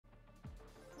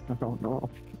I don't know.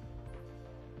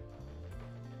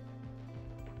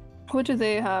 What do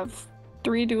they have?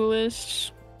 3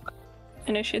 duelists.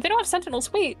 Initiate. They don't have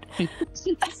sentinels. Wait.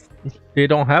 They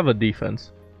don't have a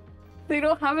defense. They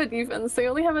don't have a defense. They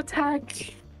only have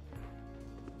attack.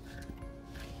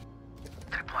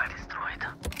 Tripwire destroyed.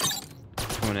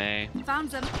 One A.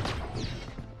 Found them.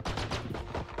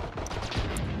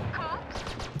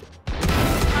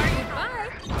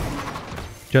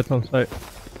 Jets on site.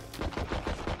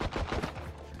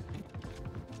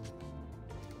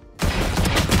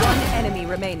 One enemy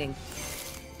remaining.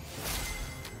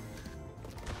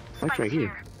 That's right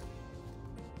here.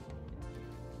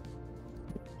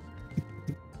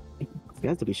 It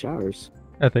has to be showers.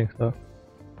 I think so.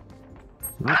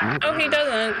 Oh, he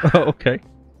doesn't. Oh, okay.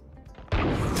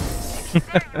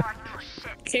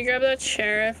 Can you grab that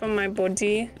sheriff on my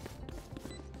body?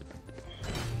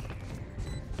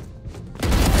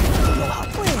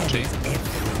 G.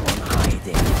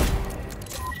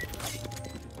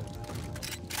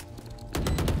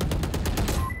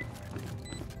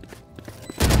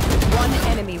 One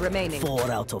enemy remaining. 4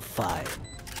 out of 5.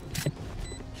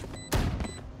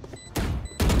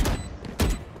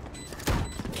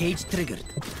 Cage triggered.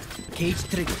 Cage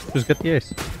triggered. Just get the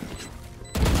ace.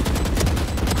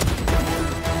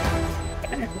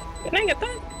 Can I get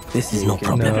that? This is no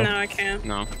problem. No. No, I can't.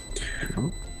 No.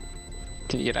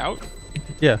 Can you get out?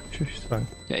 Yeah, she's fine.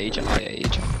 Yeah, agent. Oh, yeah,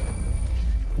 agent.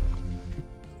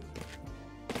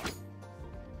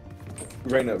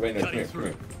 Reyna, come here.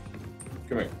 Come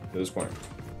here, to this corner.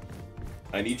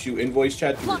 I need you in voice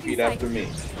chat to repeat after me.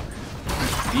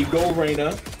 Me go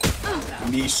Reyna,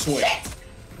 me swing.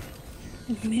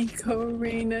 Me go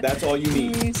Reyna. That's all you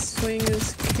need. Me swing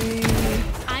is king.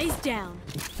 Eyes down.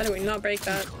 How do we not break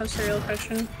that? That's the real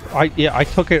question. I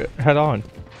took it head on.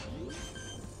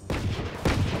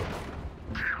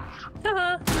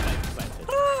 Haha.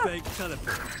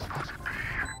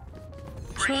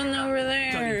 One over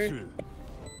there.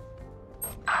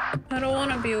 I don't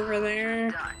want to be over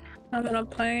there. I'm gonna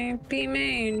play B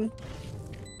main.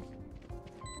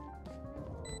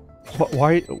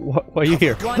 Why are you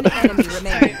here? One enemy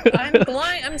remaining. I'm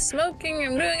blind. I'm smoking.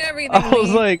 I'm doing everything. I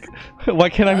was like, why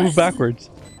can't I move backwards?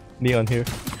 Neon here.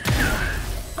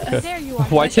 There you are.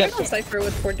 Why I should can't? have Cypher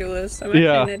with 4 duelists. I'm actually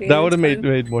Yeah, an idiot. that would have It's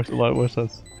made fine. a lot more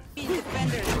sense.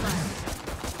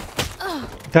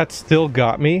 That still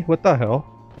got me. What the hell?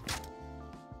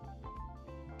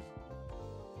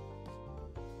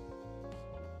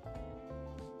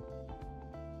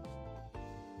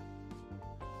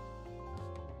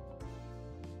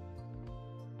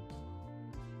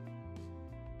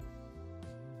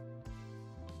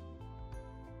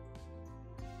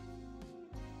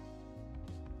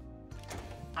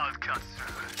 I'll cut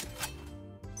through.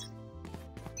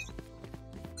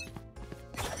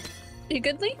 You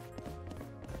good, Lee?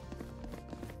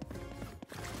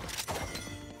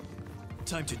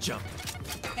 Time to jump.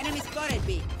 Enemy spotted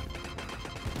B.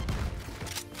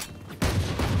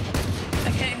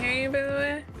 I can't hear you, by the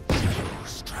way.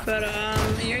 But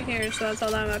you're here, so that's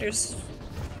all that matters.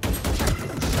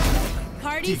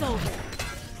 Party's over.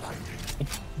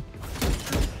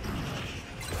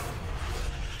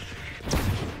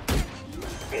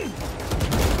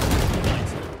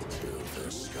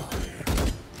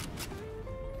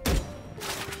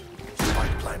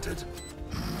 Spike planted.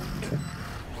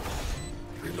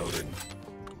 Reloading.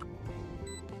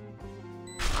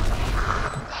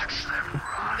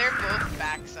 They're both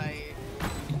backside.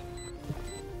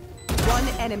 One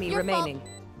enemy remaining.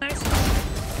 Nice.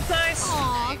 Nice.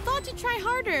 Aw, thought to try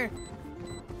harder.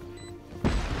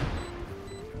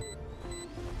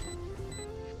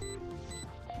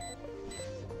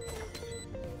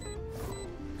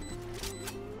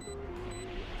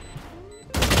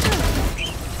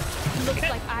 Looks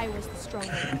like I was the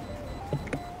stronger.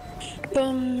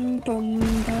 Bum, bum,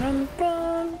 ba-dum,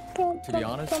 bum, bum, To be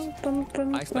honest, bum, bum,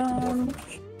 bum, I expected more. bum.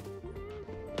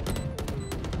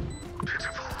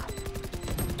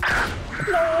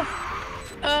 No.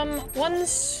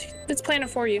 One's it's planning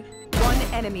for you. One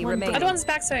enemy remaining. Other one's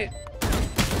backside.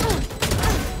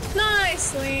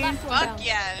 Nicely. Fuck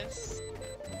yes.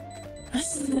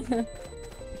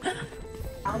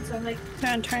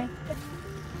 Turn, turn.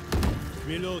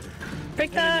 Reload.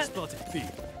 Break that. Spotted B.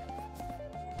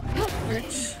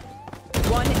 Works.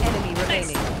 One enemy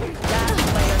remaining.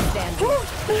 Last player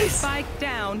standing. Spike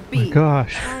down B.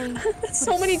 Gosh.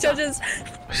 So many judges.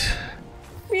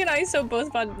 Me and ISO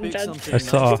both bought Pick judge. something I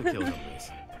saw. nice to kill them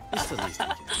with. It's the least I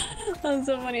can do. That's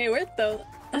so funny. It worked though.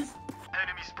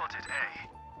 Enemy spotted A.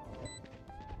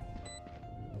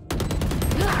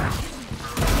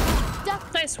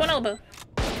 Nice, one elbow.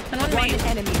 And one One main.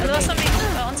 enemy And there was some main.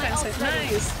 remaining. Oh, on side.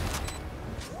 Nice.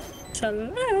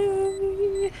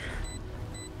 Hello.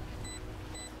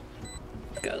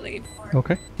 Go leave.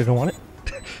 Okay, they don't want it.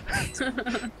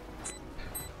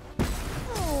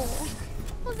 Oh,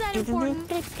 was that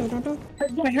important?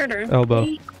 I heard her. Elbow.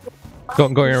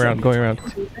 Going around, going around.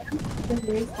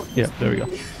 Yeah, there we go.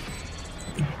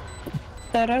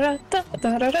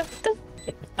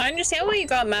 I understand why you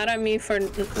got mad at me for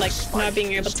like not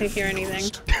being able to hear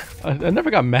anything. I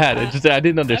never got mad. I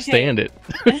didn't understand it.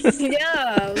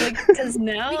 Yeah, like because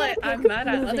now I'm mad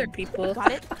at other people.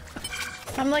 Got it?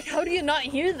 I'm like, how do you not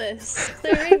hear this?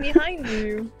 They're right behind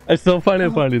you. I still find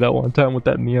it funny that one time with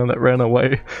that neon that ran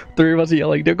away. 3 of us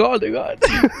yelling, "They're gone! They're gone!"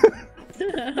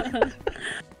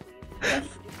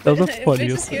 That was the It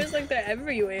funniest just thing. feels like they're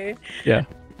everywhere. Yeah.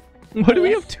 Why do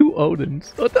we have 2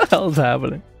 Odins? What the hell is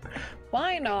happening?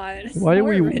 Why not? It's Why are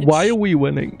more we? rich. Why are we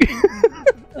winning?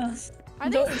 Are they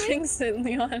Don't asleep? jinx it,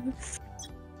 Leon.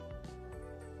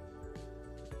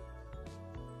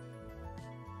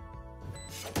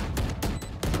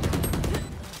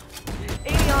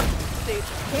 Aeon stage.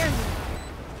 Here's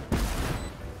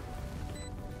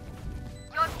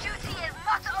Your duty is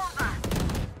not over.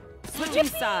 switching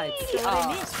sides.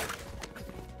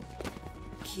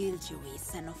 Killjoy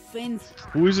is an offense.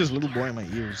 Who is this little boy in my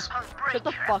ears? Shut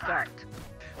the fuck up.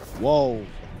 Whoa.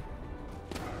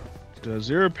 Does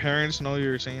your parents know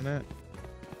you're saying that?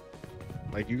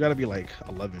 Like, you gotta be like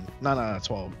 11. No,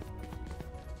 12.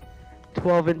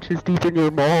 12 inches deep in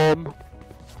your mom.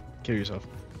 Kill yourself.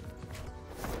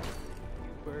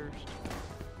 First.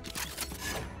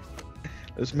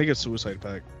 Let's make a suicide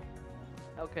pact.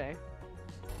 Okay.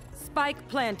 Spike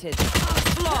planted.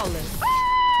 Flawless.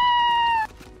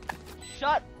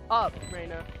 Shut up,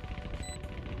 Reyna.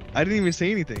 I didn't even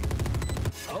say anything.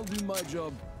 I'll do my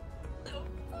job.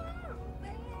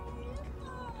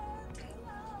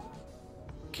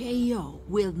 KO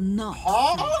will not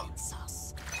silence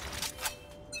us.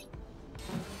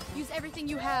 Use everything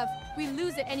you have. We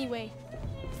lose it anyway.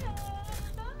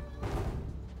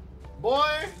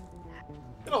 Boy!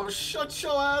 You know, shut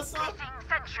your ass up.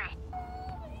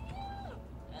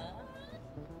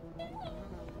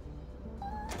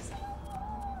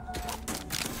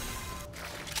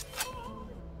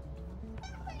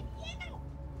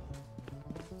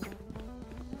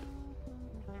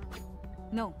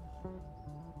 No.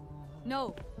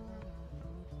 No.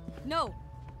 No.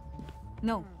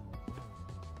 No.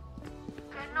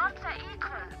 You're not the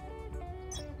equal.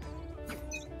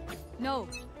 No.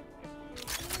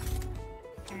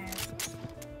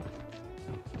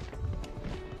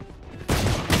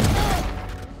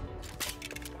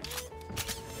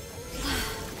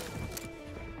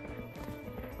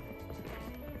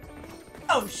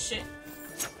 Oh shit.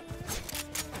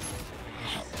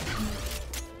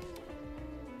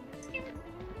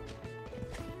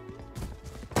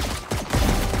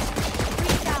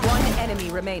 One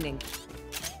enemy remaining.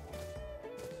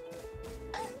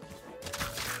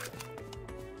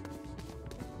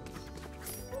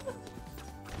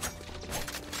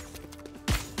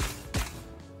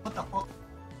 What the fuck?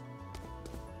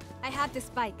 I have the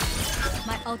spike.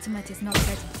 My ultimate is not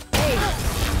ready.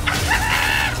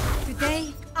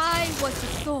 Today, I was the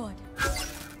sword.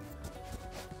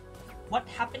 What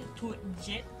happened to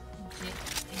Jet?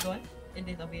 Igual?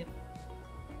 Edit a bit.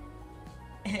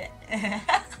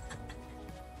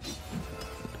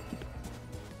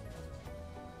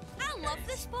 I love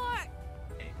this part.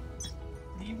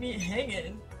 Leave me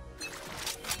hanging.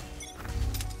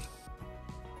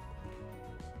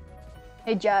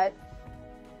 Hey, Jet.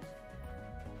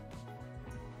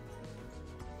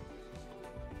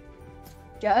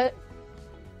 Jet?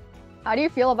 How do you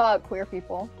feel about queer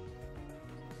people?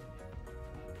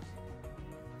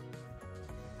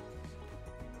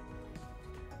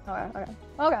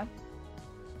 Okay.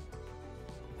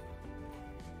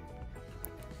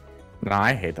 Nah,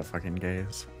 I hate the fucking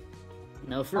gays.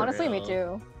 No, for Honestly, real. me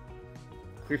too.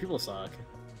 Queer people suck.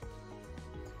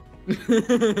 You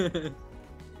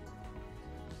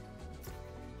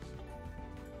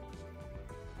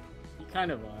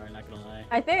kind of are, not gonna lie.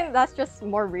 I think that's just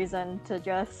more reason to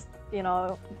just, you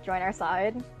know, join our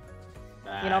side.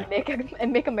 You know,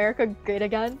 make America good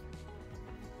again.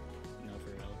 No,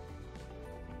 for real.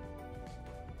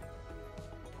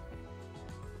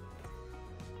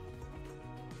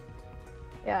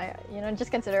 Yeah, you know,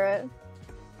 just consider it.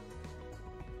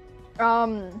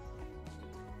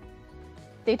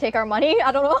 They take our money?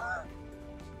 I don't know.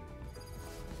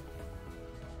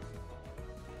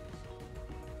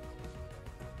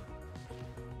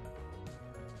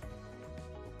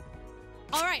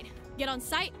 All right, get on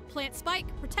site, Plant spike.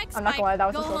 Protect spike. I'm not gonna lie, that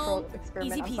was Go a social home.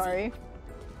 experiment. Easy I'm peasy. sorry.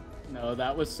 No,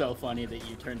 that was so funny that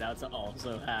you turned out to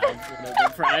also have one of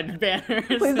the pride banners.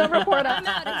 Please don't report us. I'm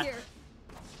out of here.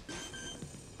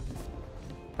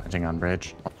 Planting on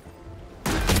bridge.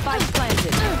 Spike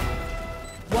planted.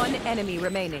 One enemy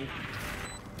remaining.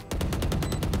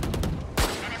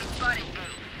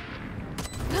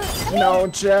 No,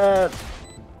 Jet.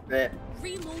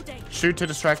 Reloading. Shoot to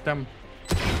distract them.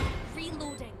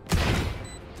 Reloading.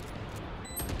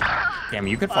 Damn,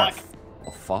 you could fall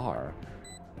far.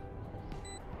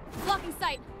 Blocking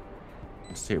sight.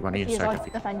 Let's see, why don't you He's going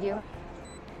distract to defend you.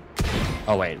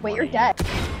 Oh, wait. Wait, you're Bonnie. dead.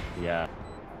 Yeah.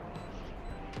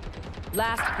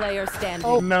 Last player standing.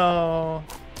 Oh. No.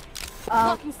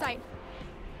 Blocking sight.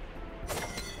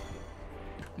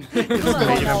 Just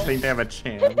made them think they have a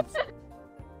chance.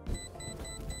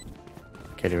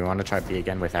 Okay, do we want to try B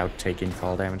again without taking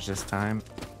fall damage this time?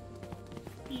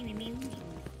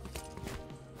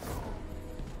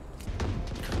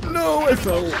 No, it's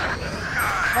a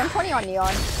 120 on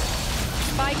Neon.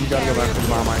 Spike You gotta go back to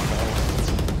mom, I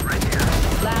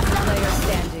Last player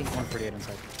standing. 148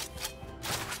 inside.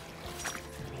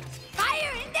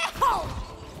 Fire in the hole.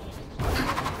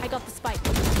 I got the spike.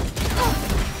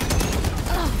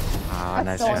 Ah, That's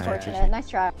nice so try. unfortunate. Nice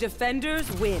try.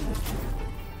 Defenders win.